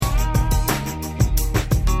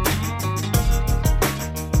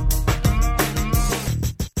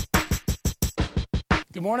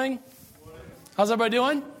morning. How's everybody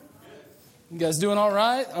doing? You guys doing all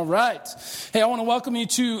right? All right. Hey, I want to welcome you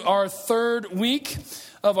to our third week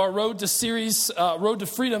of our Road to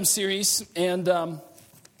Freedom series. And I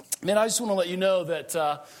just want to let you know that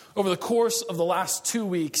over the course of the last 2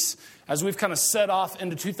 weeks, as we've kind of set off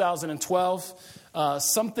into 2012,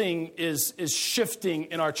 something is shifting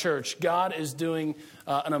in our church. God is doing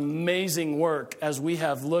an amazing work as we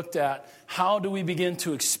have looked at how do we begin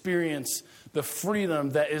to experience the freedom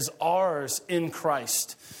that is ours in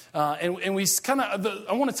Christ. And we kind of,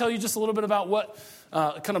 I want to tell you just a little bit about what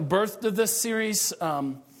kind of birthed this series.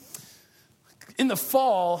 In the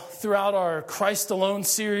fall, throughout our Christ Alone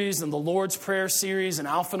series and the Lord's Prayer series and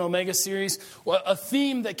Alpha and Omega series, a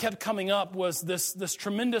theme that kept coming up was this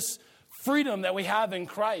tremendous freedom that we have in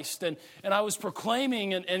Christ. And I was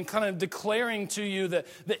proclaiming and kind of declaring to you that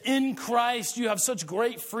in Christ you have such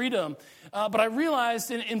great freedom. But I realized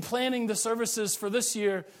in planning the services for this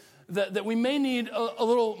year that we may need a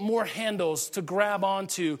little more handles to grab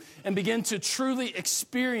onto and begin to truly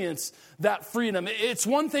experience that freedom. It's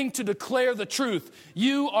one thing to declare the truth.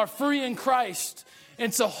 You are free in Christ.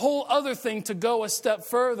 It's a whole other thing to go a step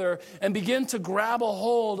further and begin to grab a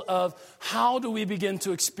hold of how do we begin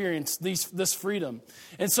to experience this freedom.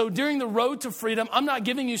 And so during the road to freedom, I'm not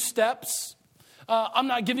giving you steps. I'm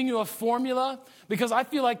not giving you a formula, because I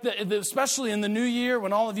feel like that especially in the new year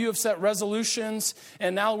when all of you have set resolutions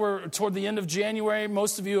and now we're toward the end of January,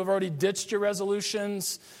 most of you have already ditched your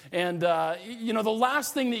resolutions. And, the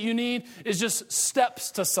last thing that you need is just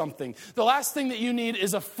steps to something. The last thing that you need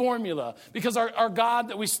is a formula, because our God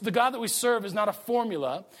the God that we serve is not a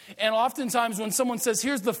formula. And oftentimes when someone says,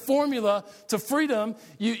 here's the formula to freedom,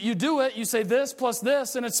 you do it, you say this plus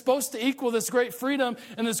this, and it's supposed to equal this great freedom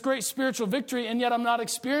and this great spiritual victory, and yet I'm not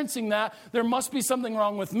experiencing that. There must be something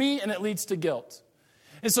wrong with me, and it leads to guilt.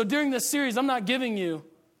 And so during this series, I'm not giving you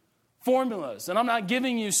formulas, and I'm not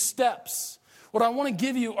giving you steps. What I want to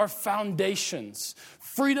give you are foundations,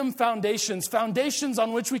 freedom foundations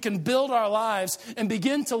on which we can build our lives and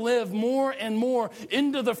begin to live more and more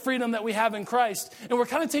into the freedom that we have in Christ. And we're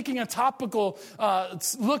kind of taking a topical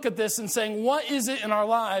look at this and saying, what is it in our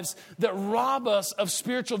lives that rob us of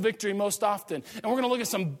spiritual victory most often? And we're going to look at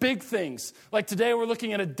some big things. Like today we're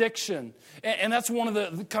looking at addiction. And that's one of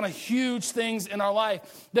the kind of huge things in our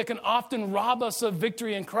life that can often rob us of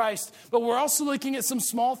victory in Christ. But we're also looking at some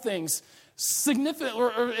small things. Significant,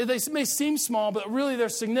 or they may seem small, but really they're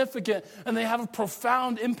significant and they have a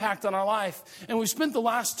profound impact on our life. And we've spent the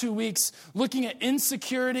last 2 weeks looking at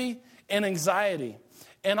insecurity and anxiety.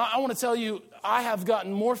 And I want to tell you, I have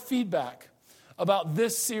gotten more feedback about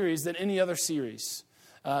this series than any other series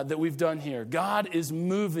that we've done here. God is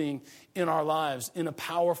moving in our lives in a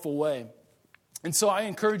powerful way. And so I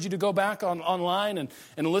encourage you to go back online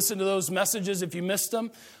and listen to those messages if you missed them.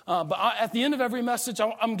 But at the end of every message,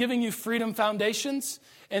 I'm giving you freedom foundations.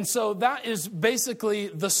 And so that is basically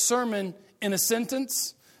the sermon in a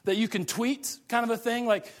sentence that you can tweet, kind of a thing.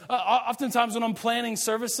 Like oftentimes when I'm planning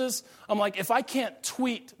services, I'm like, if I can't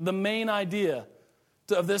tweet the main idea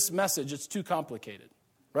of this message, it's too complicated,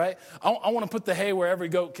 right? I want to put the hay where every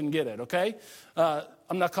goat can get it, okay?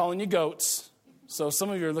 I'm not calling you goats. So some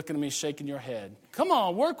of you are looking at me shaking your head. Come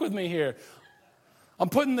on, work with me here. I'm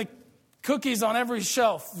putting the cookies on every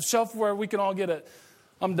shelf where we can all get it.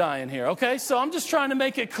 I'm dying here, okay? So I'm just trying to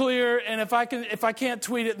make it clear, and if I can't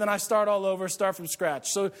tweet it, then I start all over, start from scratch.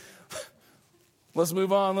 So let's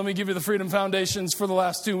move on. Let me give you the freedom foundations for the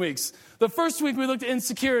last 2 weeks. The first week we looked at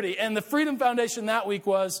insecurity, and the freedom foundation that week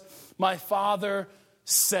was, my Father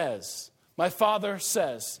says. My Father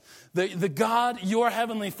says. The God, your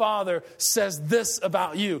Heavenly Father, says this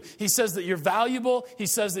about you. He says that you're valuable. He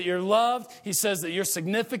says that you're loved. He says that you're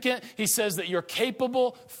significant. He says that you're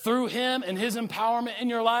capable through Him and His empowerment in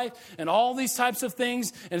your life and all these types of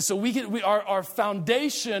things. And so our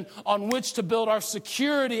foundation on which to build our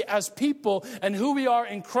security as people and who we are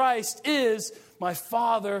in Christ is, my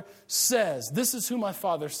Father says. This is who my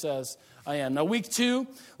Father says I am. Now, week 2,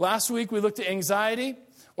 last week we looked at anxiety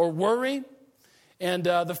or worry. And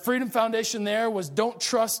the freedom foundation there was don't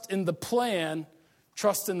trust in the plan,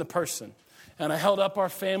 trust in the person. And I held up our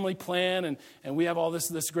family plan, and we have all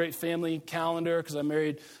this great family calendar because I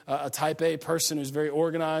married a type A person who's very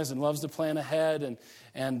organized and loves to plan ahead.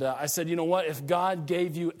 And I said, you know what? If God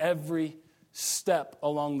gave you every step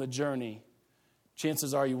along the journey,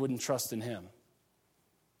 chances are you wouldn't trust in Him.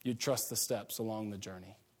 You'd trust the steps along the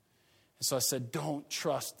journey. And so I said, don't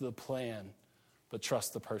trust the plan, but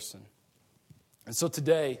trust the person. And so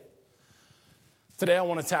today I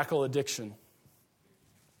want to tackle addiction.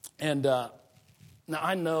 And now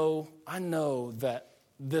I know that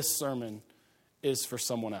this sermon is for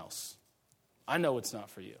someone else. I know it's not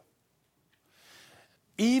for you.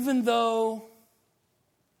 Even though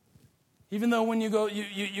when you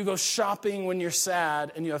go shopping when you're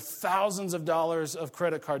sad and you have thousands of dollars of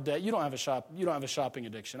credit card debt, you don't have a shopping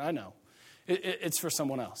addiction. I know. It's for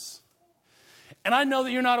someone else. And I know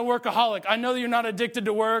that you're not a workaholic. I know that you're not addicted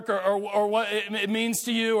to work or what it means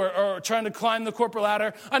to you or trying to climb the corporate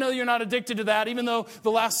ladder. I know that you're not addicted to that, even though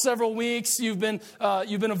the last several weeks you've been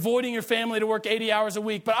avoiding your family to work 80 hours a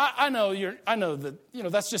week. But I know that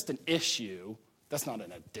that's just an issue. That's not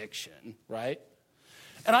an addiction, right?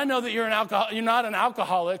 And I know that you're not an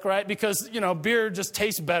alcoholic, right? Because, beer just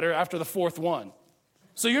tastes better after the fourth one.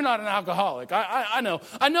 So you're not an alcoholic. I know.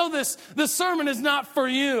 I know this sermon is not for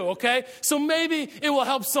you, okay? So maybe it will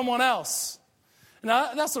help someone else.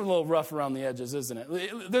 Now, that's a little rough around the edges, isn't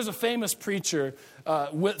it? There's a famous preacher,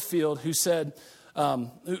 Whitfield, who said, I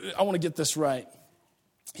want to get this right.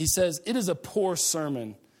 He says, "It is a poor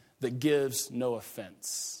sermon that gives no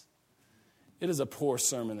offense." It is a poor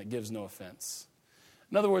sermon that gives no offense.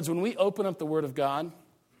 In other words, when we open up the Word of God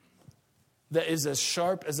that is as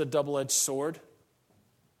sharp as a double-edged sword,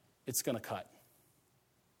 it's going to cut.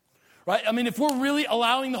 Right? I mean, if we're really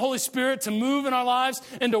allowing the Holy Spirit to move in our lives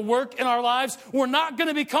and to work in our lives, we're not going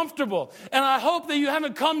to be comfortable. And I hope that you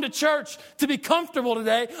haven't come to church to be comfortable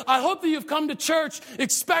today. I hope that you've come to church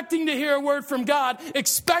expecting to hear a word from God,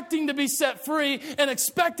 expecting to be set free, and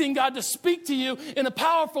expecting God to speak to you in a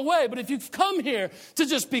powerful way. But if you've come here to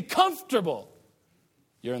just be comfortable,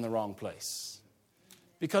 you're in the wrong place.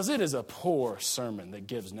 Because it is a poor sermon that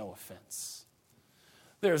gives no offense.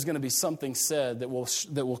 There's going to be something said that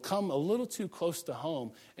will come a little too close to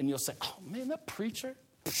home, and you'll say, "Oh man, that preacher,"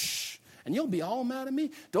 and you'll be all mad at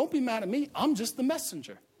me. Don't be mad at me. I'm just the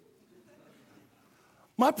messenger.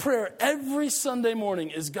 My prayer every Sunday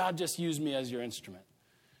morning is, God, just use me as your instrument.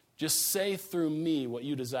 Just say through me what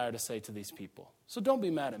you desire to say to these people. So don't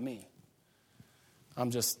be mad at me.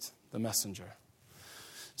 I'm just the messenger.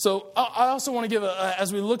 So I also want to give,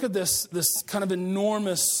 as we look at this kind of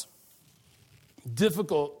enormous,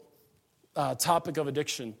 difficult topic of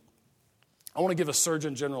addiction, I want to give a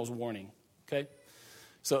Surgeon General's warning, okay?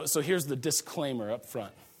 So here's the disclaimer up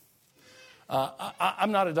front.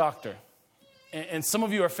 I'm not a doctor, and some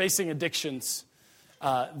of you are facing addictions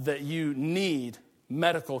that you need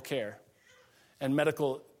medical care and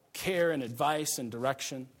advice and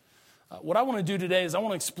direction. What I want to do today is I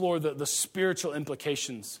want to explore the spiritual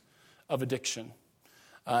implications of addiction.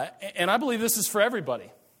 And I believe this is for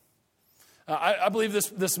everybody. I believe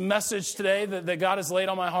this message today that God has laid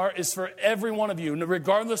on my heart is for every one of you,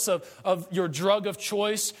 regardless of your drug of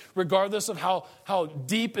choice, regardless of how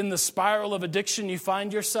deep in the spiral of addiction you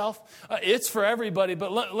find yourself. It's for everybody.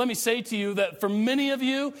 But let me say to you that for many of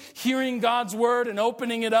you, hearing God's word and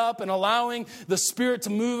opening it up and allowing the Spirit to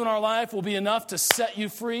move in our life will be enough to set you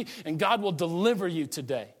free, and God will deliver you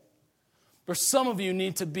today. For some of you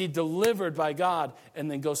need to be delivered by God and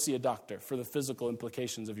then go see a doctor for the physical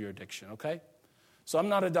implications of your addiction, okay? So I'm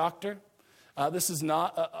not a doctor. This is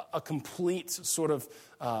not a complete sort of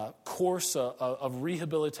course of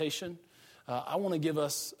rehabilitation. I want to give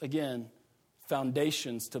us, again,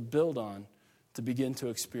 foundations to build on to begin to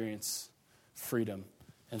experience freedom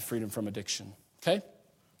and freedom from addiction, okay?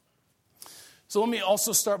 So let me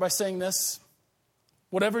also start by saying this.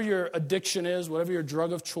 Whatever your addiction is, whatever your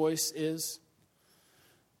drug of choice is,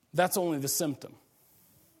 that's only the symptom,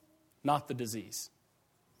 not the disease.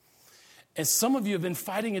 And some of you have been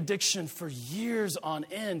fighting addiction for years on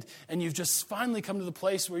end, and you've just finally come to the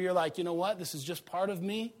place where you're like, you know what, this is just part of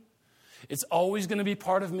me. It's always going to be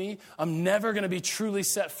part of me. I'm never going to be truly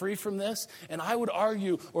set free from this. And I would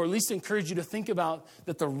argue, or at least encourage you to think about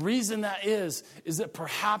that the reason that is that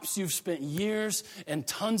perhaps you've spent years and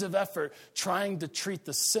tons of effort trying to treat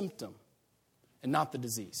the symptom and not the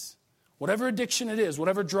disease. Whatever addiction it is,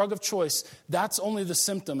 whatever drug of choice, that's only the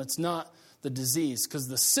symptom. It's not the disease, because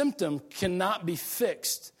the symptom cannot be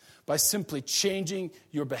fixed by simply changing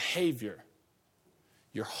your behavior.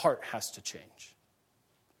 Your heart has to change.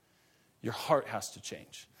 Your heart has to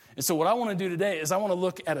change. And so what I want to do today is I want to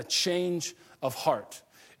look at a change of heart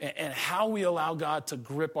and how we allow God to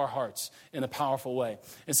grip our hearts in a powerful way.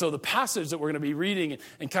 And so the passage that we're going to be reading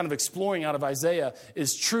and kind of exploring out of Isaiah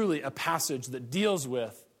is truly a passage that deals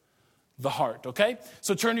with the heart, okay?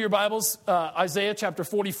 So turn to your Bibles, Isaiah chapter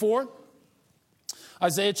 44.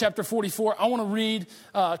 Isaiah chapter 44, I want to read,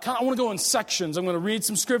 I want to go in sections. I'm going to read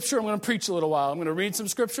some scripture. I'm going to preach a little while. I'm going to read some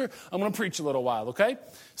scripture. I'm going to preach a little while, okay?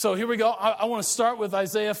 So here we go. I want to start with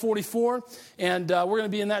Isaiah 44, and we're going to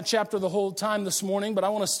be in that chapter the whole time this morning, but I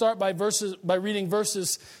want to start by reading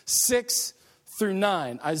verses 6 through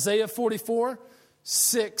 9. Isaiah 44,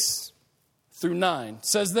 6 through 9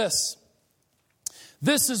 says this.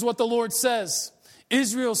 This is what the Lord says,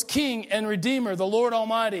 Israel's King and Redeemer, the Lord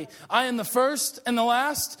Almighty. I am the first and the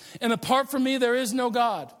last, and apart from me there is no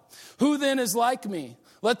God. Who then is like me?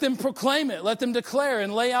 Let them proclaim it. Let them declare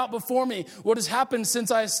and lay out before me what has happened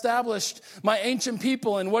since I established my ancient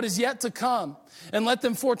people and what is yet to come. And let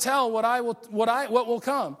them foretell what will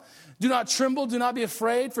come. Do not tremble, do not be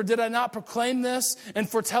afraid, for did I not proclaim this and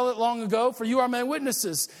foretell it long ago? For you are my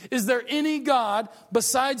witnesses. Is there any God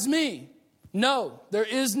besides me? No, there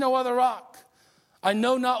is no other rock. I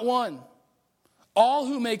know not one. All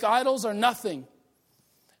who make idols are nothing,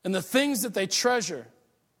 and the things that they treasure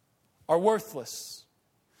are worthless.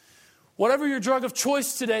 Whatever your drug of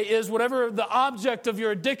choice today is, whatever the object of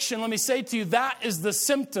your addiction, let me say to you, that is the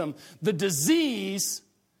symptom. The disease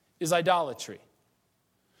is idolatry.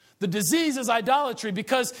 The disease is idolatry,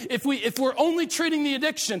 because if we're only treating the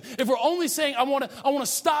addiction, if we're only saying, I want to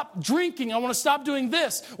stop drinking, I want to stop doing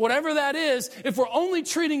this, whatever that is, if we're only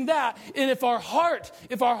treating that, and if our heart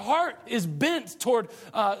is bent toward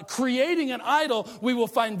creating an idol, we will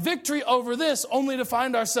find victory over this only to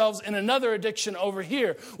find ourselves in another addiction over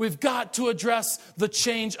here. We've got to address the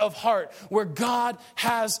change of heart, where God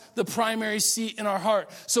has the primary seat in our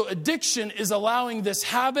heart. So addiction is allowing this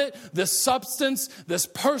habit, this substance, this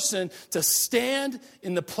person to stand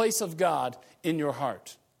in the place of God in your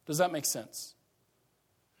heart. Does that make sense?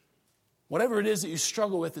 Whatever it is that you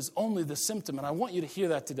struggle with is only the symptom, and I want you to hear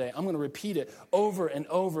that today. I'm going to repeat it over and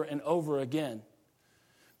over and over again,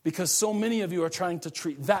 because so many of you are trying to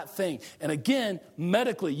treat that thing. And again,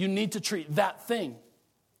 medically, you need to treat that thing.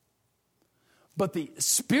 But the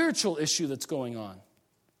spiritual issue that's going on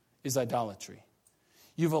is idolatry.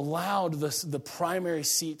 You've allowed the primary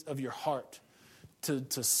seat of your heart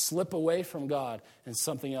to slip away from God, and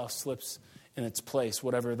something else slips in its place,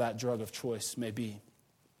 whatever that drug of choice may be.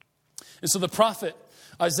 And so the prophet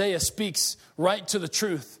Isaiah speaks right to the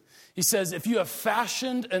truth. He says, if you have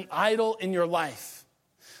fashioned an idol in your life,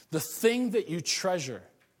 the thing that you treasure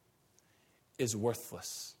is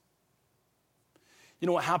worthless. You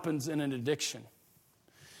know what happens in an addiction?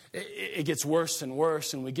 It gets worse and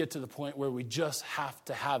worse, and we get to the point where we just have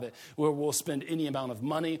to have it, where we'll spend any amount of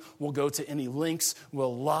money, we'll go to any lengths,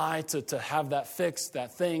 we'll lie to have that fixed,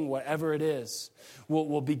 that thing, whatever it is.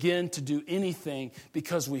 We'll begin to do anything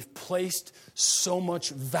because we've placed so much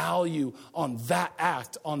value on that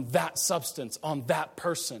act, on that substance, on that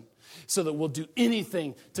person, so that we'll do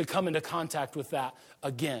anything to come into contact with that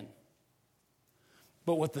again.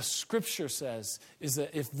 But what the scripture says is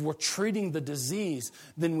that if we're treating the disease,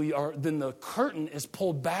 then the curtain is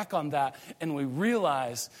pulled back on that, and we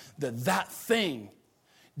realize that that thing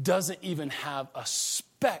doesn't even have a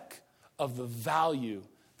speck of the value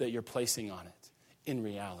that you're placing on it in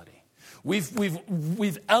reality.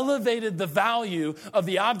 We've elevated the value of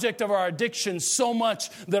the object of our addiction so much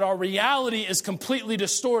that our reality is completely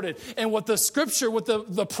distorted. And what the scripture, what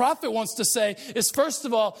the prophet wants to say is, first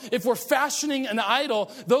of all, if we're fashioning an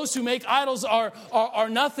idol, those who make idols are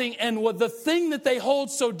nothing. And what the thing that they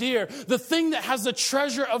hold so dear, the thing that has the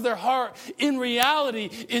treasure of their heart, in reality,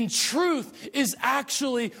 in truth, is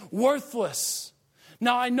actually worthless.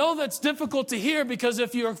 Now, I know that's difficult to hear, because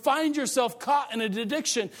if you find yourself caught in an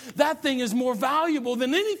addiction, that thing is more valuable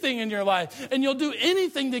than anything in your life. And you'll do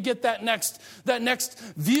anything to get that next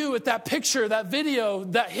view at that picture, that video,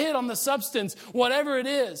 that hit on the substance, whatever it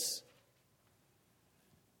is.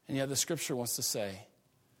 And yet the scripture wants to say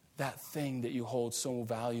that thing that you hold so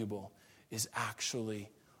valuable is actually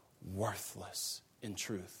worthless in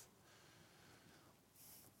truth.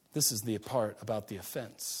 This is the part about the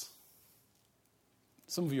offense.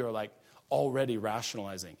 Some of you are like already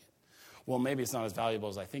rationalizing it. Well, maybe it's not as valuable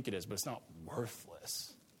as I think it is, but it's not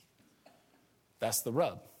worthless. That's the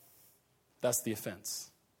rub. That's the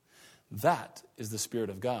offense. That is the Spirit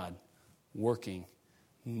of God working,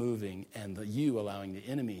 moving, and you allowing the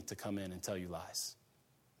enemy to come in and tell you lies.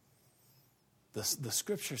 The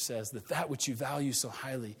scripture says that which you value so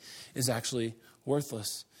highly is actually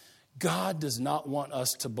worthless. God does not want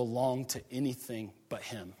us to belong to anything but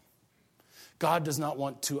Him. God does not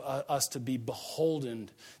want us to be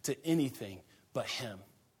beholden to anything but Him.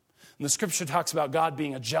 And the scripture talks about God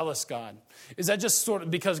being a jealous God. Is that just sort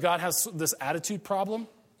of because God has this attitude problem?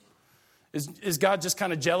 Is God just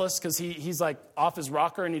kind of jealous because he's like off his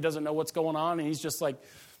rocker and he doesn't know what's going on, and he's just like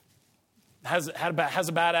has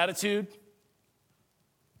a bad attitude?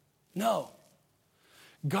 No.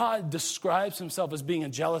 God describes Himself as being a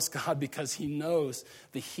jealous God because He knows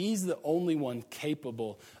that He's the only one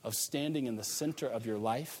capable of standing in the center of your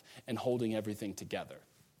life and holding everything together.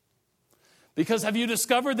 Because have you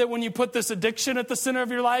discovered that when you put this addiction at the center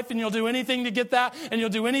of your life and you'll do anything to get that and you'll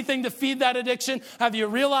do anything to feed that addiction, have you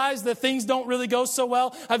realized that things don't really go so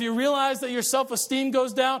well? Have you realized that your self-esteem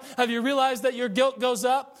goes down? Have you realized that your guilt goes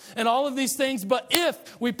up? And all of these things. But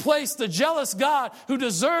if we place the jealous God who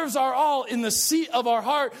deserves our all in the seat of our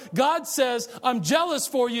heart, God says, I'm jealous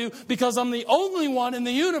for you because I'm the only one in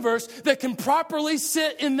the universe that can properly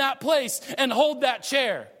sit in that place and hold that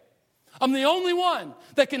chair. I'm the only one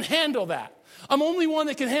that can handle that. I'm the only one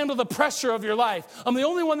that can handle the pressure of your life. I'm the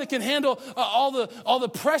only one that can handle all the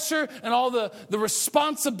pressure and all the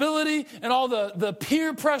responsibility and all the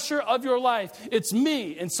peer pressure of your life. It's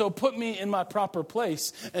me. And so put me in my proper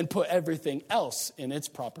place and put everything else in its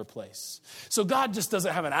proper place. So God just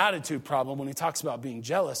doesn't have an attitude problem when he talks about being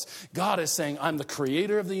jealous. God is saying, I'm the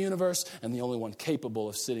creator of the universe and the only one capable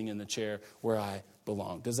of sitting in the chair where I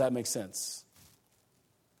belong. Does that make sense?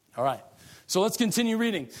 All right. So let's continue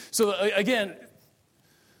reading. So again,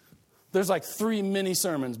 there's like 3 mini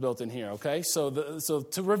sermons built in here, okay? So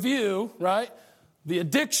to review, right? The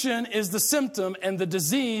addiction is the symptom and the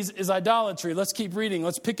disease is idolatry. Let's keep reading.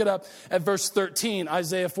 Let's pick it up at verse 13.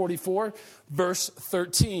 Isaiah 44, verse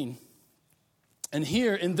 13. And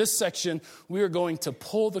here in this section, we are going to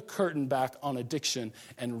pull the curtain back on addiction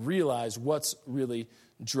and realize what's really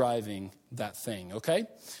driving that thing, okay?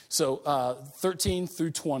 So 13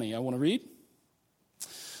 through 20, I want to read.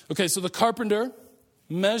 Okay, so the carpenter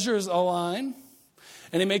measures a line,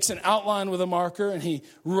 and he makes an outline with a marker, and he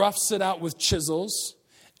roughs it out with chisels,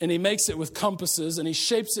 and he makes it with compasses, and he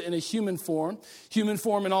shapes it in a human form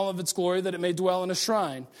in all of its glory, that it may dwell in a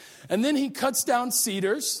shrine. And then he cuts down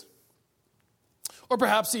cedars, or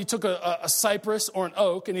perhaps he took a cypress or an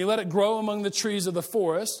oak, and he let it grow among the trees of the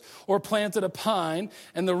forest, or planted a pine,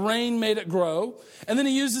 and the rain made it grow. And then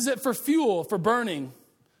he uses it for fuel, for burning.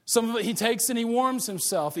 Some of it he takes and he warms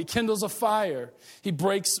himself. He kindles a fire. He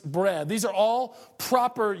breaks bread. These are all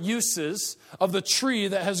proper uses of the tree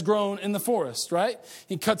that has grown in the forest, right?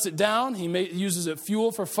 He cuts it down. He uses it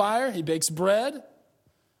fuel for fire. He bakes bread.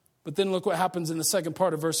 But then look what happens in the second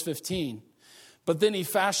part of verse 15. But then he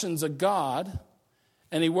fashions a god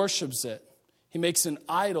and he worships it. He makes an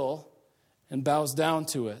idol and bows down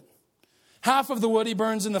to it. Half of the wood he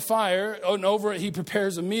burns in the fire, and over it he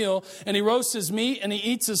prepares a meal, and he roasts his meat, and he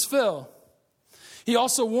eats his fill. He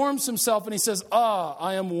also warms himself, and he says,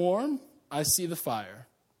 I am warm, I see the fire.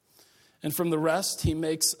 And from the rest he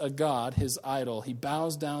makes a god, his idol. He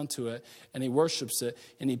bows down to it, and he worships it,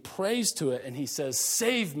 and he prays to it, and he says,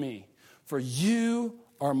 save me, for you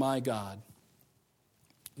are my God.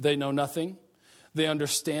 They know nothing. They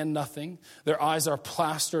understand nothing. Their eyes are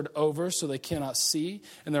plastered over so they cannot see,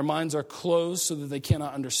 and their minds are closed so that they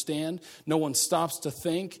cannot understand. No one stops to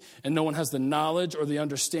think, and no one has the knowledge or the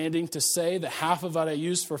understanding to say, the half of it I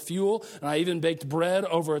used for fuel, and I even baked bread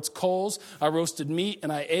over its coals. I roasted meat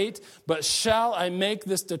and I ate. But shall I make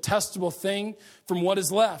this detestable thing from what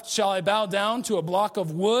is left? Shall I bow down to a block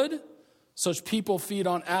of wood? Such people feed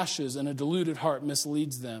on ashes, and a deluded heart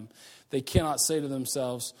misleads them. They cannot say to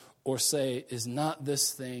themselves, or say, is not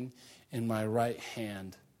this thing in my right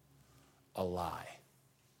hand a lie?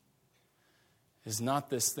 Is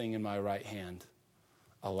not this thing in my right hand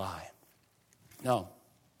a lie? No.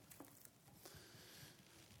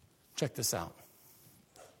 Check this out.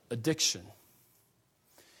 Addiction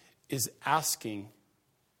is asking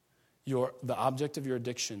the object of your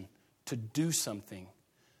addiction to do something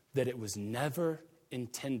that it was never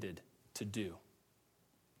intended to do.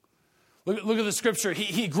 Look at the scripture.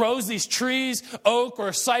 He grows these trees, oak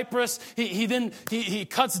or cypress. He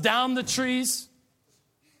cuts down the trees.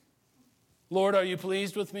 Lord, are you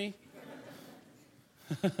pleased with me?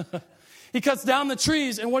 He cuts down the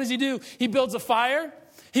trees, and what does he do? He builds a fire.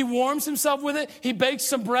 He warms himself with it. He bakes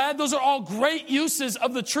some bread. Those are all great uses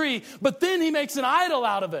of the tree. But then he makes an idol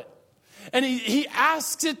out of it. And he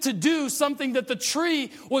asks it to do something that the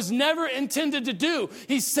tree was never intended to do.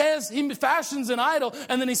 He fashions an idol,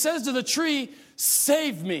 and then he says to the tree,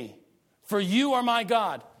 save me, for you are my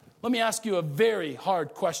God. Let me ask you a very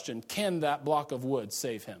hard question. Can that block of wood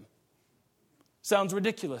save him? Sounds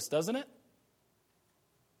ridiculous, doesn't it?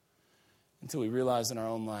 Until we realize in our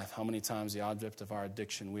own life how many times the object of our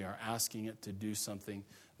addiction, we are asking it to do something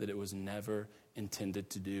that it was never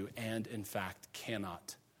intended to do, and in fact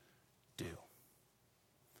cannot do.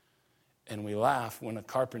 And we laugh when a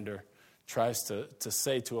carpenter tries to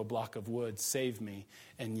say to a block of wood, save me,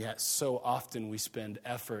 and yet so often we spend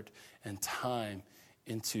effort and time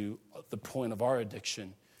into the point of our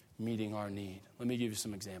addiction, meeting our need. Let me give you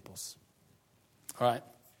some examples. All right?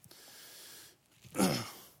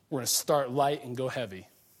 We're going to start light and go heavy,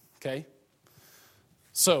 okay?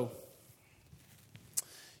 So,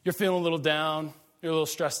 You're feeling a little down. You're a little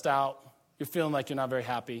stressed out. You're feeling like you're not very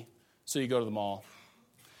happy. So you go to the mall.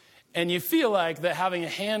 And you feel like that having a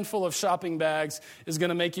handful of shopping bags is going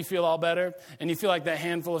to make you feel all better. And you feel like that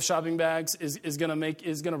handful of shopping bags is going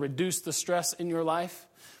to reduce the stress in your life.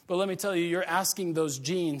 But let me tell you, you're asking those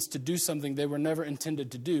jeans to do something they were never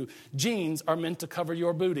intended to do. Jeans are meant to cover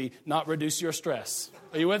your booty, not reduce your stress.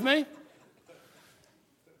 Are you with me?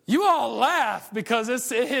 You all laugh because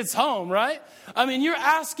it hits home, right? I mean, you're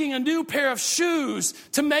asking a new pair of shoes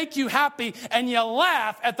to make you happy, and you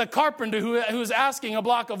laugh at the carpenter who's asking a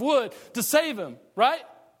block of wood to save him, right?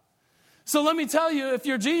 So let me tell you, if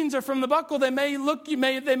your jeans are from the buckle, they may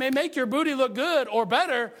make your booty look good or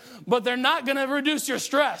better, but they're not going to reduce your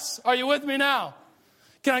stress. Are you with me now?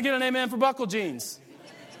 Can I get an amen for buckle jeans?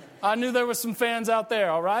 I knew there were some fans out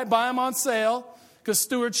there, all right? Buy them on sale. Because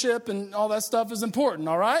stewardship and all that stuff is important,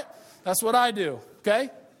 all right? That's what I do,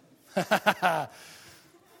 okay?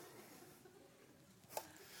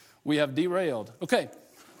 We have derailed. Okay,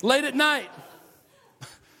 late at night.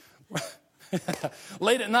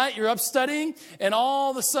 Late at night, you're up studying, and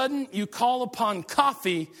all of a sudden, you call upon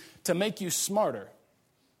coffee to make you smarter.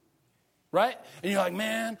 Right? And you're like,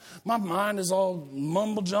 man, my mind is all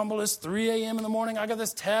mumble jumble. It's 3 a.m. in the morning. I got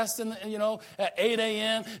this test at 8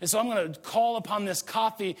 a.m. And so I'm going to call upon this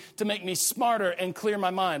coffee to make me smarter and clear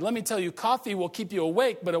my mind. Let me tell you, coffee will keep you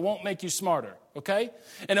awake, but it won't make you smarter. Okay?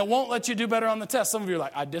 And it won't let you do better on the test. Some of you are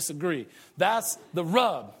like, I disagree. That's the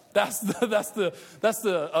rub. That's the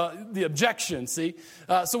objection, see?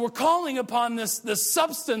 So we're calling upon this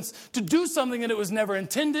substance to do something that it was never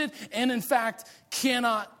intended and, in fact,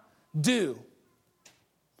 cannot do.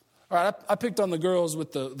 All right, I picked on the girls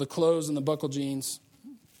with the clothes and the buckle jeans.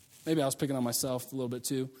 Maybe I was picking on myself a little bit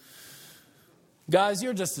too. Guys,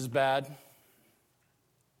 you're just as bad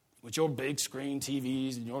with your big screen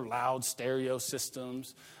TVs and your loud stereo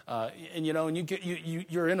systems. And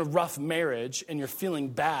you're in a rough marriage and you're feeling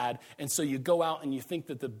bad. And so you go out and you think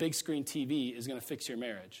that the big screen TV is going to fix your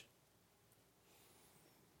marriage.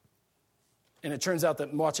 And it turns out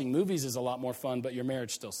that watching movies is a lot more fun, but your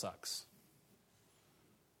marriage still sucks.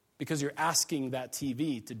 Because you're asking that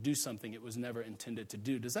TV to do something it was never intended to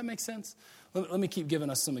do. Does that make sense? Let me keep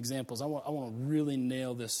giving us some examples. I want to really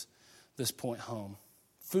nail this point home.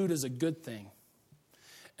 Food is a good thing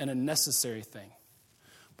and a necessary thing.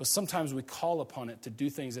 But sometimes we call upon it to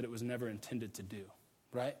do things that it was never intended to do.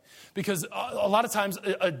 Right? Because a lot of times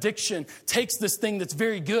addiction takes this thing that's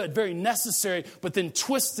very good, very necessary, but then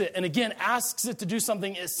twists it and again asks it to do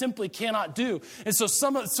something it simply cannot do. And so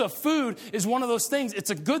food is one of those things. It's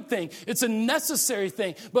a good thing. It's a necessary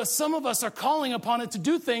thing. But some of us are calling upon it to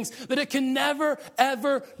do things that it can never,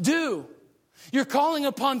 ever do. You're calling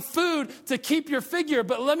upon food to keep your figure.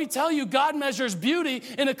 But let me tell you, God measures beauty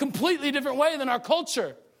in a completely different way than our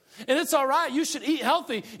culture. And it's all right. You should eat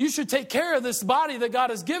healthy. You should take care of this body that God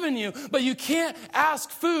has given you. But you can't ask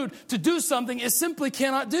food to do something it simply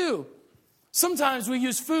cannot do. Sometimes we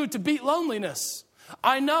use food to beat loneliness.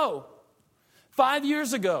 I know. 5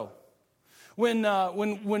 years ago,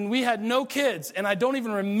 when we had no kids, and I don't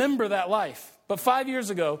even remember that life. But 5 years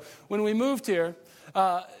ago, when we moved here,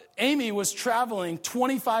 Amy was traveling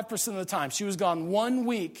 25% of the time. She was gone 1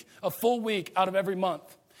 week, a full week out of every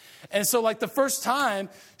month. And so like the first time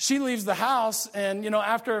she leaves the house and,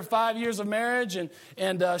 after 5 years of marriage and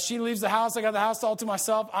she leaves the house, I got the house all to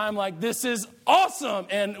myself. I'm like, this is awesome.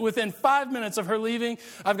 And within 5 minutes of her leaving,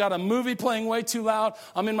 I've got a movie playing way too loud.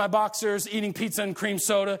 I'm in my boxers eating pizza and cream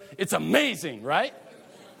soda. It's amazing, right?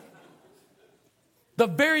 The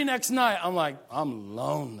very next night, I'm like, I'm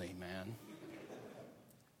lonely, man.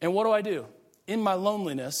 And what do? In my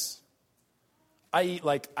loneliness, I eat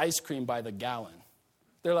like ice cream by the gallon.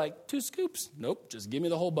 They're like, 2 scoops. Nope, just give me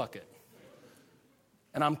the whole bucket.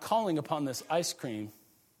 And I'm calling upon this ice cream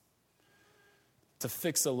to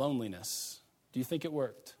fix the loneliness. Do you think it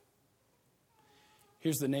worked?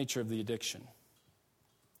 Here's the nature of the addiction.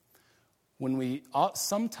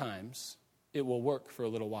 Sometimes it will work for a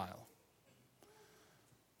little while.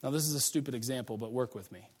 Now, this is a stupid example, but work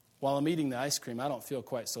with me. While I'm eating the ice cream, I don't feel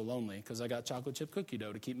quite so lonely because I got chocolate chip cookie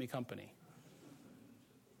dough to keep me company.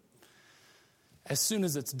 As soon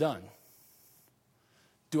as it's done,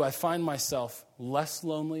 do I find myself less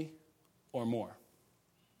lonely or more?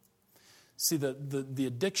 See, the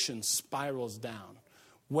addiction spirals down.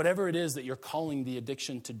 Whatever it is that you're calling the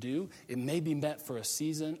addiction to do, it may be meant for a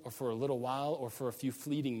season or for a little while or for a few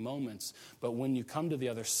fleeting moments. But when you come to the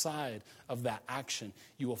other side of that action,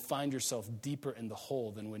 you will find yourself deeper in the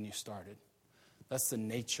hole than when you started. That's the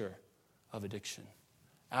nature of addiction.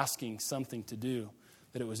 Asking something to do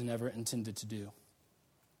that it was never intended to do.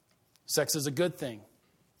 Sex is a good thing.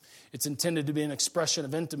 It's intended to be an expression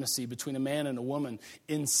of intimacy between a man and a woman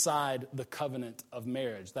inside the covenant of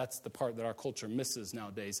marriage. That's the part that our culture misses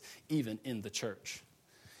nowadays, even in the church.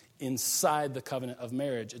 Inside the covenant of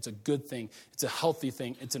marriage, it's a good thing. It's a healthy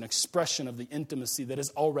thing. It's an expression of the intimacy that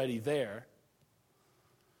is already there.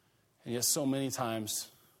 And yet so many times,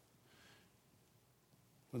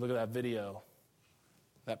 we look at that video,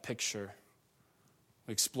 that picture,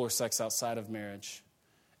 we explore sex outside of marriage,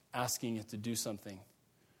 asking it to do something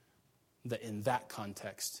that in that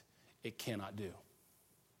context, it cannot do.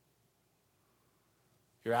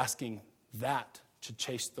 You're asking that to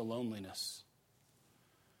chase the loneliness,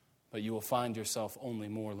 but you will find yourself only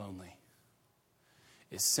more lonely.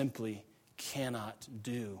 It simply cannot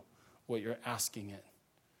do what you're asking it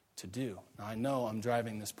to do. Now, I know I'm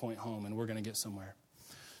driving this point home, and we're going to get somewhere.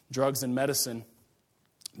 Drugs and medicine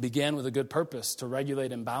began with a good purpose, to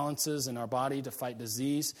regulate imbalances in our body, to fight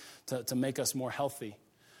disease, to make us more healthy.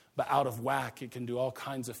 But out of whack, it can do all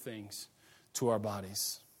kinds of things to our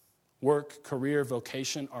bodies. Work, career,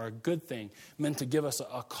 vocation are a good thing, meant to give us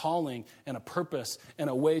a calling and a purpose and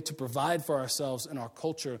a way to provide for ourselves in our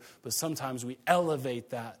culture. But sometimes we elevate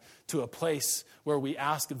that to a place where we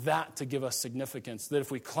ask that to give us significance, that if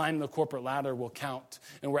we climb the corporate ladder, will count.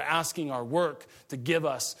 And we're asking our work to give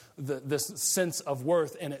us this sense of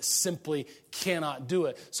worth, and it simply cannot do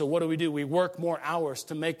it. So what do? We work more hours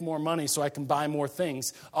to make more money so I can buy more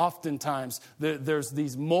things. Oftentimes, there's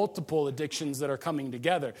these multiple addictions that are coming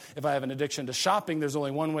together. If I have an addiction to shopping, there's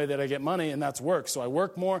only one way that I get money, and that's work. So I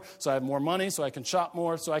work more, so I have more money, so I can shop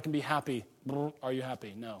more, so I can be happy. Are you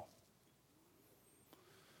happy? No.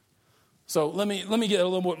 So let me get a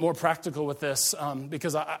little bit more practical with this,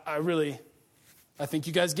 because I think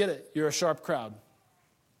you guys get it. You're a sharp crowd.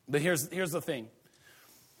 But here's the thing.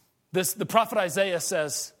 The prophet Isaiah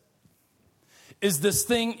says, "Is this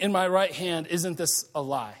thing in my right hand, isn't this a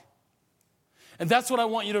lie?" And that's what I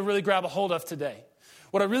want you to really grab a hold of today.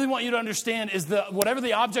 What I really want you to understand is that whatever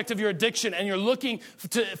the object of your addiction, and you're looking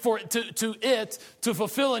to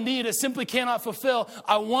fulfill a need it simply cannot fulfill,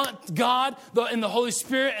 I want God and the Holy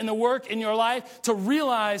Spirit and the work in your life to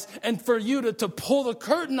realize, and for you to pull the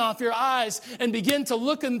curtain off your eyes and begin to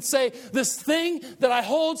look and say, this thing that I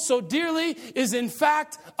hold so dearly is in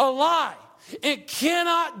fact a lie. It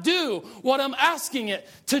cannot do what I'm asking it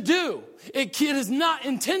to do. It is not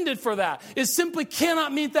intended for that. It simply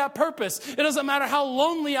cannot meet that purpose. It doesn't matter how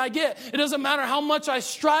lonely I get. It doesn't matter how much I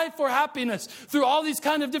strive for happiness through all these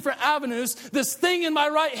kind of different avenues. This thing in my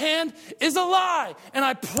right hand is a lie. And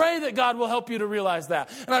I pray that God will help you to realize that.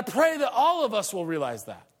 And I pray that all of us will realize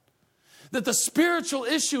that. That the spiritual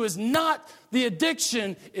issue is not the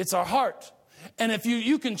addiction, it's our heart. And if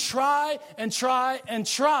you can try and try and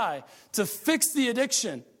try to fix the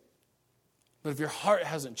addiction, but if your heart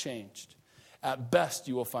hasn't changed, at best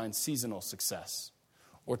you will find seasonal success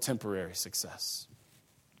or temporary success.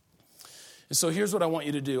 And so here's what I want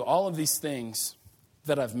you to do. All of these things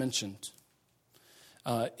that I've mentioned,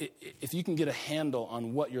 if you can get a handle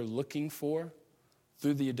on what you're looking for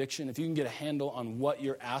through the addiction, if you can get a handle on what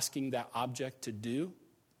you're asking that object to do,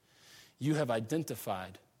 you have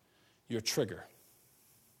identified your trigger.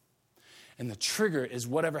 And the trigger is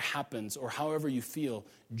whatever happens or however you feel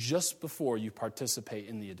just before you participate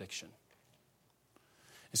in the addiction.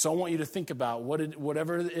 And so I want you to think about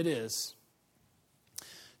whatever it is,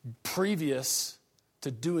 previous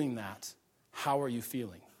to doing that, how are you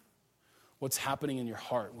feeling? What's happening in your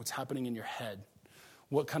heart? What's happening in your head?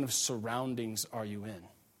 What kind of surroundings are you in?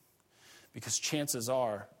 Because chances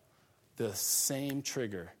are the same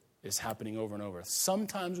trigger is happening over and over.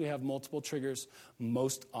 Sometimes we have multiple triggers.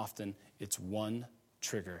 Most often, it's one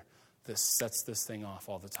trigger that sets this thing off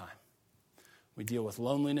all the time. We deal with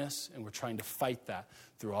loneliness, and we're trying to fight that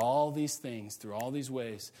through all these things, through all these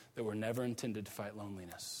ways that were never intended to fight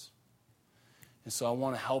loneliness. And so I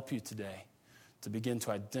want to help you today to begin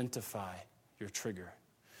to identify your trigger.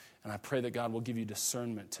 And I pray that God will give you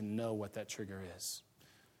discernment to know what that trigger is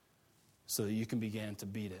so that you can begin to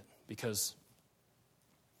beat it. Because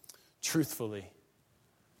truthfully,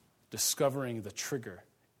 discovering the trigger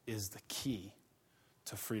is the key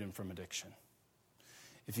to freedom from addiction.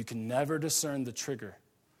 If you can never discern the trigger,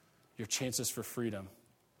 your chances for freedom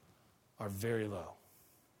are very low.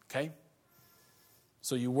 Okay?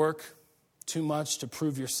 So you work too much to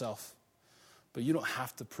prove yourself, but you don't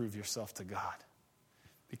have to prove yourself to God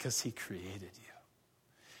because He created you.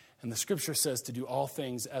 And the scripture says to do all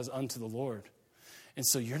things as unto the Lord. And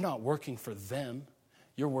so you're not working for them.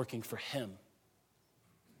 You're working for Him.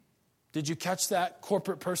 Did you catch that,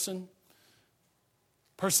 corporate person?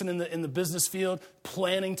 Person in the business field,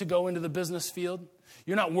 planning to go into the business field?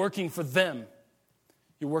 You're not working for them.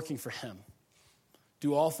 you're working for him.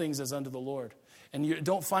 Do all things as unto the Lord. And you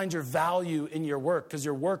don't find your value in your work, because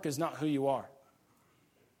your work is not who you are.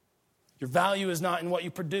 Your value is not in what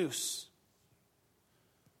you produce.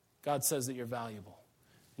 God says that you're valuable.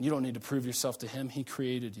 And you don't need to prove yourself to him. He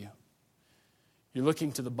created you. You're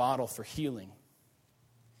looking to the bottle for healing.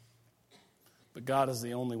 But God is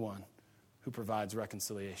the only one who provides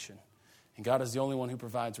reconciliation. And God is the only one who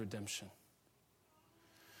provides redemption.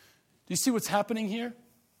 Do you see what's happening here?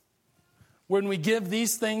 When we give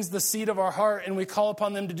these things the seat of our heart and we call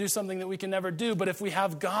upon them to do something that we can never do, but if we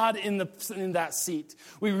have God in that seat,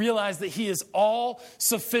 we realize that he is all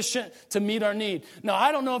sufficient to meet our need. Now,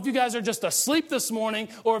 I don't know if you guys are just asleep this morning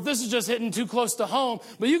or if this is just hitting too close to home,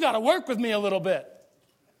 but you got to work with me a little bit.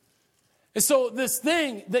 And so this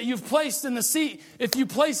thing that you've placed in the seat, if you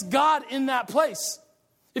place God in that place,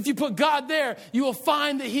 if you put God there, you will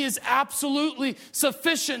find that he is absolutely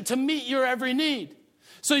sufficient to meet your every need.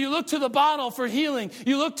 So you look to the bottle for healing.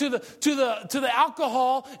 You look to the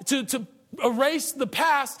alcohol to erase the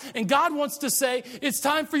past. And God wants to say, it's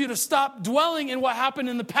time for you to stop dwelling in what happened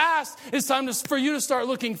in the past. It's time for you to start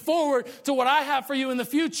looking forward to what I have for you in the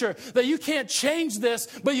future. That you can't change this,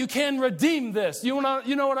 but you can redeem this. You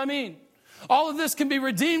know what I mean? All of this can be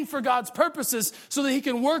redeemed for God's purposes so that he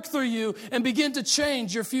can work through you and begin to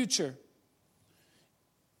change your future.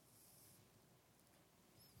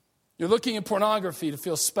 You're looking at pornography to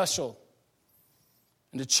feel special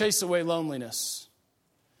and to chase away loneliness.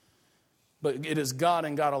 But it is God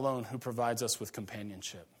and God alone who provides us with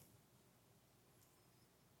companionship.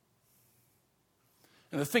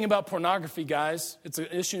 And the thing about pornography, guys, it's an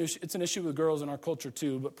issue with girls in our culture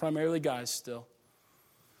too, but primarily guys still,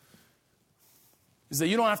 is that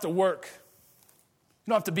you don't have to work.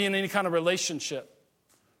 You don't have to be in any kind of relationship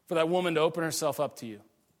for that woman to open herself up to you.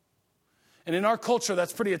 And in our culture,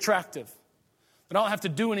 that's pretty attractive. I don't have to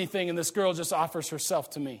do anything, and this girl just offers herself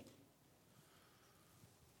to me.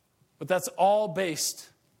 But that's all based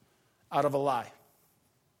out of a lie.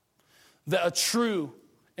 That a true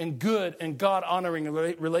and good and God-honoring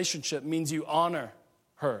relationship means you honor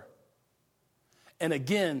her. And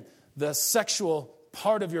again, the sexual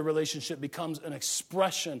part of your relationship becomes an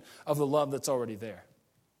expression of the love that's already there.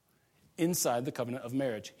 Inside the covenant of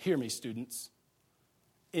marriage. Hear me, students.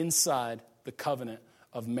 Inside the covenant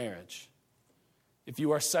of marriage. If you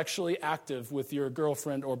are sexually active with your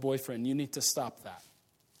girlfriend or boyfriend, you need to stop that.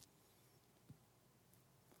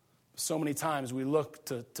 So many times we look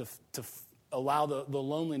to allow the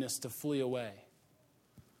loneliness to flee away.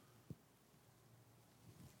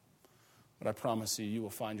 But I promise you, you will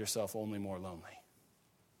find yourself only more lonely.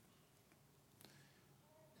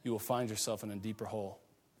 You will find yourself in a deeper hole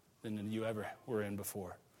than you ever were in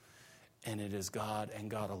before. And it is God and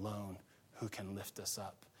God alone who can lift us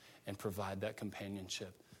up and provide that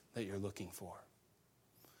companionship that you're looking for.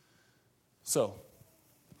 So,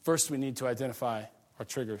 first we need to identify our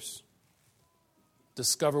triggers.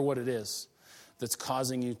 Discover what it is that's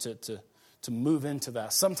causing you to move into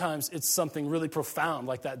that. Sometimes it's something really profound,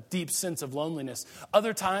 like that deep sense of loneliness.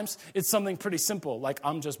 Other times it's something pretty simple, like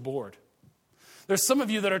I'm just bored. There's some of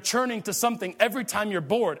you that are churning to something every time you're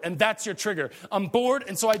bored, and that's your trigger. I'm bored,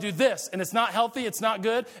 and so I do this, and it's not healthy, it's not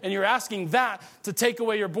good, and you're asking that to take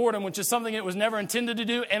away your boredom, which is something it was never intended to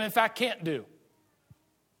do, and in fact can't do.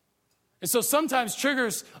 And so sometimes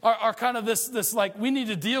triggers are kind of this like, we need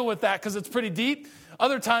to deal with that because it's pretty deep.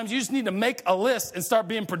 Other times you just need to make a list and start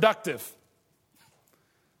being productive.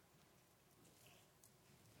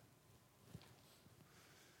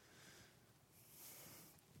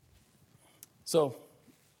 So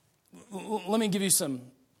let me give you some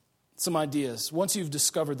ideas. Once you've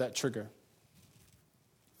discovered that trigger,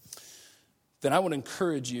 then I would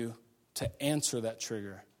encourage you to answer that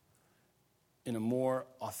trigger in a more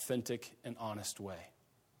authentic and honest way.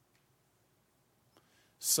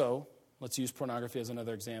 So let's use pornography as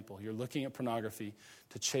another example. You're looking at pornography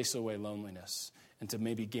to chase away loneliness and to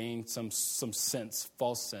maybe gain some sense,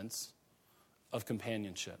 false sense of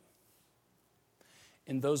companionship.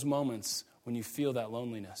 In those moments when you feel that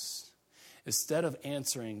loneliness, instead of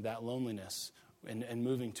answering that loneliness and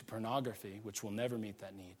moving to pornography, which will never meet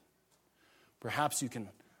that need, perhaps you can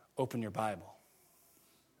open your Bible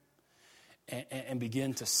and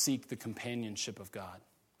begin to seek the companionship of God.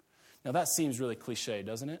 Now that seems really cliche,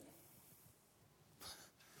 doesn't it?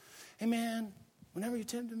 Hey man, whenever you're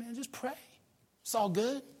tempted, man, just pray. It's all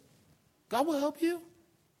good. God will help you.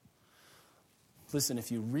 Listen,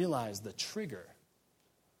 if you realize the trigger,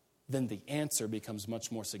 then the answer becomes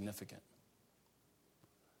much more significant.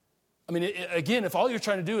 I mean, again, if all you're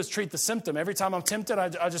trying to do is treat the symptom, every time I'm tempted,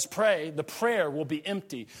 I just pray, the prayer will be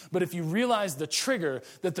empty. But if you realize the trigger,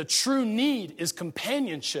 that the true need is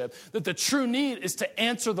companionship, that the true need is to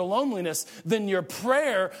answer the loneliness, then your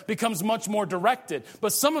prayer becomes much more directed.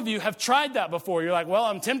 But some of you have tried that before. You're like, well,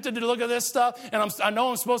 I'm tempted to look at this stuff, and I know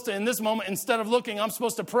I'm supposed to, in this moment, instead of looking, I'm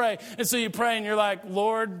supposed to pray. And so you pray, and you're like,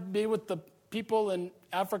 Lord, be with the people in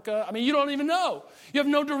Africa. I mean, you don't even know. You have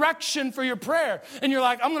no direction for your prayer. And you're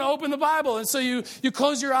like, I'm going to open the Bible. And so you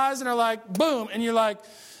close your eyes and are like, boom. And you're like,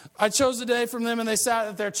 I chose a day from them and they sat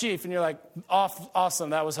at their chief. And you're like, awesome.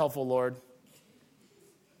 That was helpful, Lord.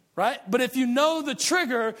 Right? But if you know the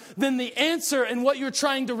trigger, then the answer and what you're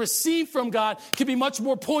trying to receive from God can be much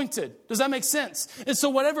more pointed. Does that make sense? And so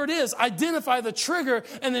whatever it is, identify the trigger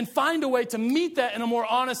and then find a way to meet that in a more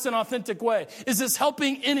honest and authentic way. Is this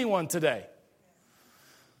helping anyone today?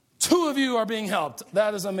 2 of you are being helped.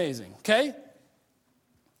 That is amazing. Okay?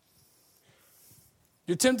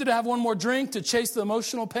 You're tempted to have one more drink to chase the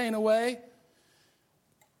emotional pain away.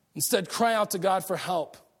 Instead, cry out to God for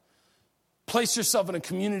help. Place yourself in a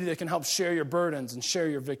community that can help share your burdens and share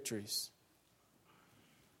your victories.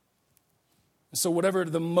 And so whatever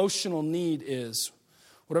the emotional need is,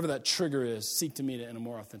 whatever that trigger is, seek to meet it in a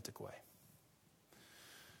more authentic way.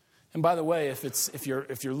 And by the way, if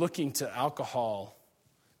you're looking to alcohol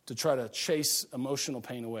to try to chase emotional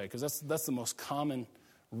pain away, because that's the most common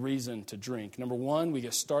reason to drink. Number 1, we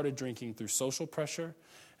get started drinking through social pressure.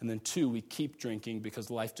 And then 2, we keep drinking because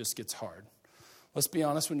life just gets hard. Let's be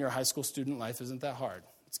honest, when you're a high school student, life isn't that hard.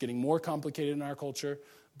 It's getting more complicated in our culture,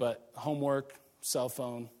 but homework, cell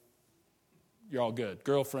phone, you're all good.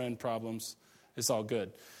 Girlfriend problems, it's all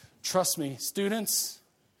good. Trust me, students,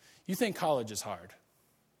 you think college is hard.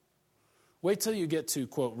 Wait till you get to,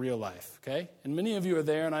 quote, real life, okay? And many of you are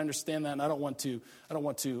there, and I understand that, and I don't want to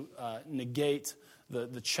negate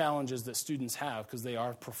the challenges that students have, because they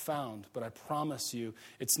are profound. But I promise you,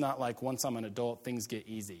 it's not like once I'm an adult, things get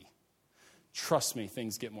easy. Trust me,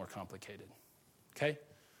 things get more complicated, okay?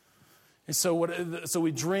 And so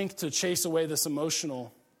we drink to chase away this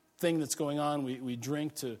emotional thing that's going on. We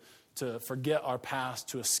drink to forget our past,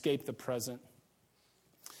 to escape the present.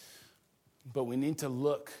 But we need to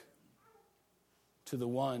look to the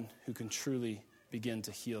one who can truly begin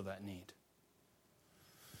to heal that need.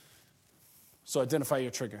 So identify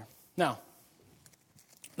your trigger. Now,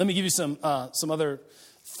 let me give you some other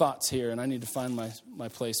thoughts here, and I need to find my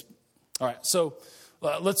place. All right, so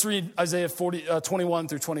let's read Isaiah 21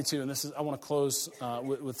 through 22, and I want to close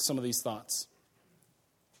with some of these thoughts.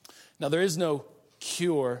 Now, there is no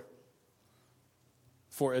cure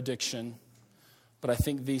for addiction, but I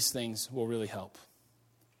think these things will really help.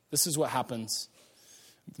 This is what happens.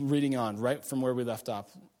 Reading on, right from where we left off.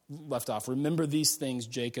 Remember these things,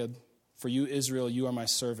 Jacob. For you, Israel, you are my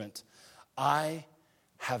servant. I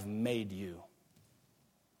have made you.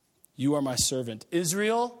 You are my servant.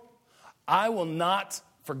 Israel, I will not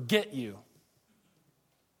forget you.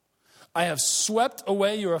 I have swept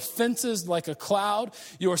away your offenses like a cloud,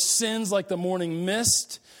 your sins like the morning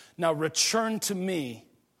mist. Now return to me,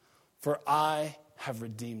 for I have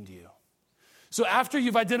redeemed you. So after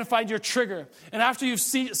you've identified your trigger, and after you've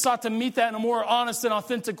sought to meet that in a more honest and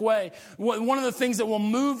authentic way, one of the things that will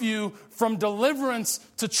move you from deliverance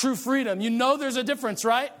to true freedom, you know there's a difference,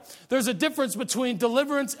 right? There's a difference between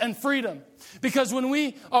deliverance and freedom. Because when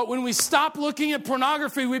we stop looking at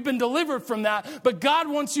pornography, we've been delivered from that. But God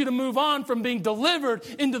wants you to move on from being delivered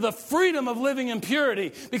into the freedom of living in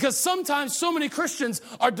purity. Because sometimes so many Christians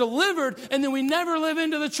are delivered and then we never live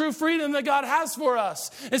into the true freedom that God has for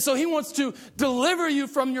us. And so He wants to deliver you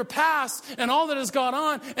from your past and all that has gone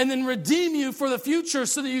on, and then redeem you for the future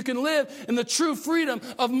so that you can live in the true freedom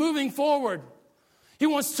of moving forward. He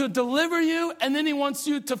wants to deliver you, and then He wants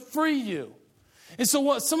you to free you. And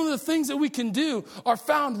so some of the things that we can do are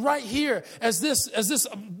found right here as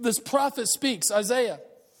this prophet speaks, Isaiah.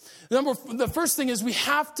 The first thing is we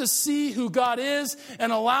have to see who God is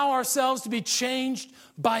and allow ourselves to be changed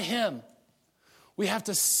by Him. We have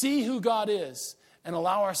to see who God is and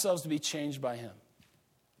allow ourselves to be changed by Him.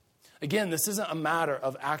 Again, this isn't a matter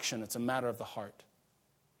of action, it's a matter of the heart.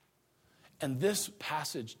 And this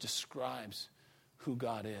passage describes who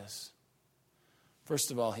God is.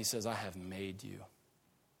 First of all, He says, I have made you.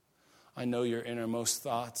 I know your innermost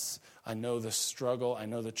thoughts. I know the struggle. I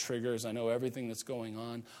know the triggers. I know everything that's going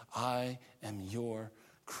on. I am your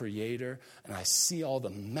creator, and I see all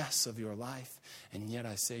the mess of your life, and yet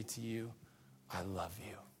I say to you, I love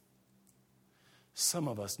you. Some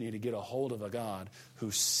of us need to get a hold of a God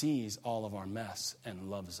who sees all of our mess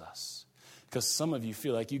and loves us. Because some of you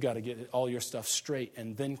feel like you got to get all your stuff straight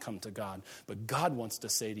and then come to God. But God wants to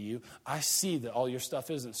say to you, I see that all your stuff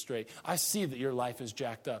isn't straight. I see that your life is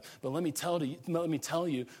jacked up. But let me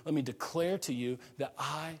declare to you that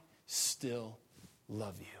I still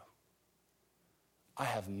love you. I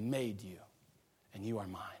have made you, and you are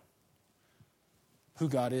mine. Who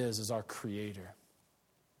God is our creator.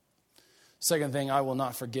 Second thing, I will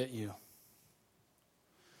not forget you.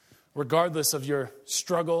 Regardless of your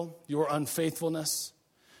struggle, your unfaithfulness,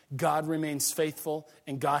 God remains faithful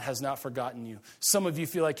and God has not forgotten you. Some of you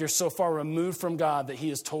feel like you're so far removed from God that he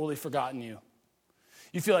has totally forgotten you.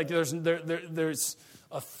 You feel like there's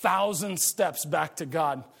 1,000 steps back to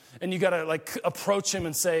God, and you got to like approach him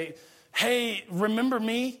and say, hey, remember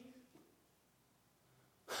me?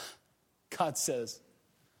 God says,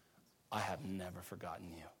 I have never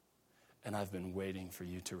forgotten you, and I've been waiting for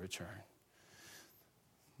you to return.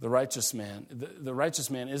 The righteous man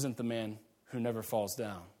isn't the man who never falls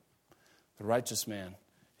down. The righteous man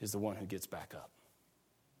is the one who gets back up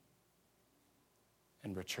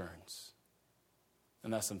and returns.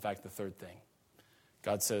 And that's, in fact, the third thing.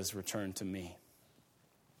 God says, return to me.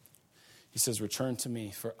 He says, return to me,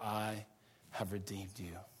 for I have redeemed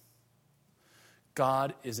you.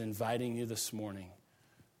 God is inviting you this morning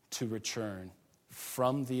to return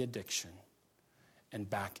from the addiction and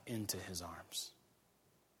back into his arms.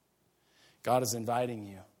 God is inviting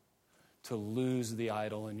you to lose the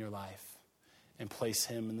idol in your life and place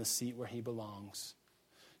him in the seat where he belongs.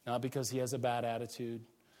 Not because he has a bad attitude,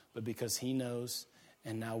 but because he knows,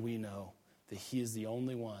 and now we know, that he is the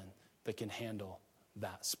only one that can handle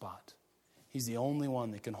that spot. He's the only one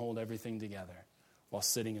that can hold everything together while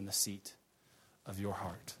sitting in the seat of your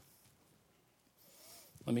heart.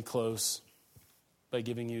 Let me close by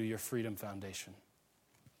giving you your freedom foundation.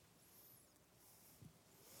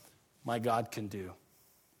 My God can do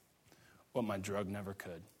what my drug never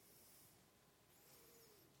could.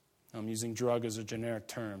 I'm using drug as a generic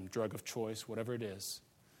term, drug of choice, whatever it is.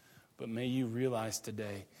 But may you realize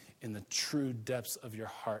today, in the true depths of your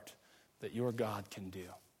heart, that your God can do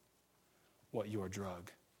what your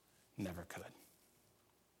drug never could.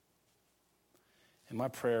 And my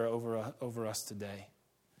prayer over us today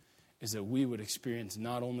is that we would experience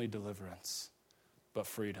not only deliverance, but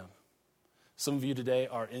freedom. Some of you today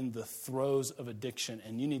are in the throes of addiction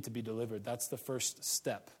and you need to be delivered. That's the first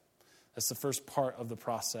step. That's the first part of the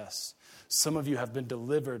process. Some of you have been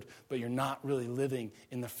delivered, but you're not really living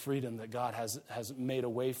in the freedom that God has made a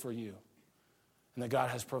way for you and that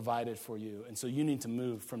God has provided for you. And so you need to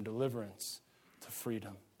move from deliverance to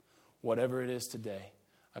freedom. Whatever it is today,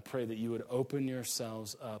 I pray that you would open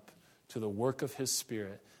yourselves up to the work of his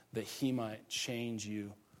Spirit, that he might change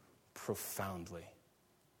you profoundly.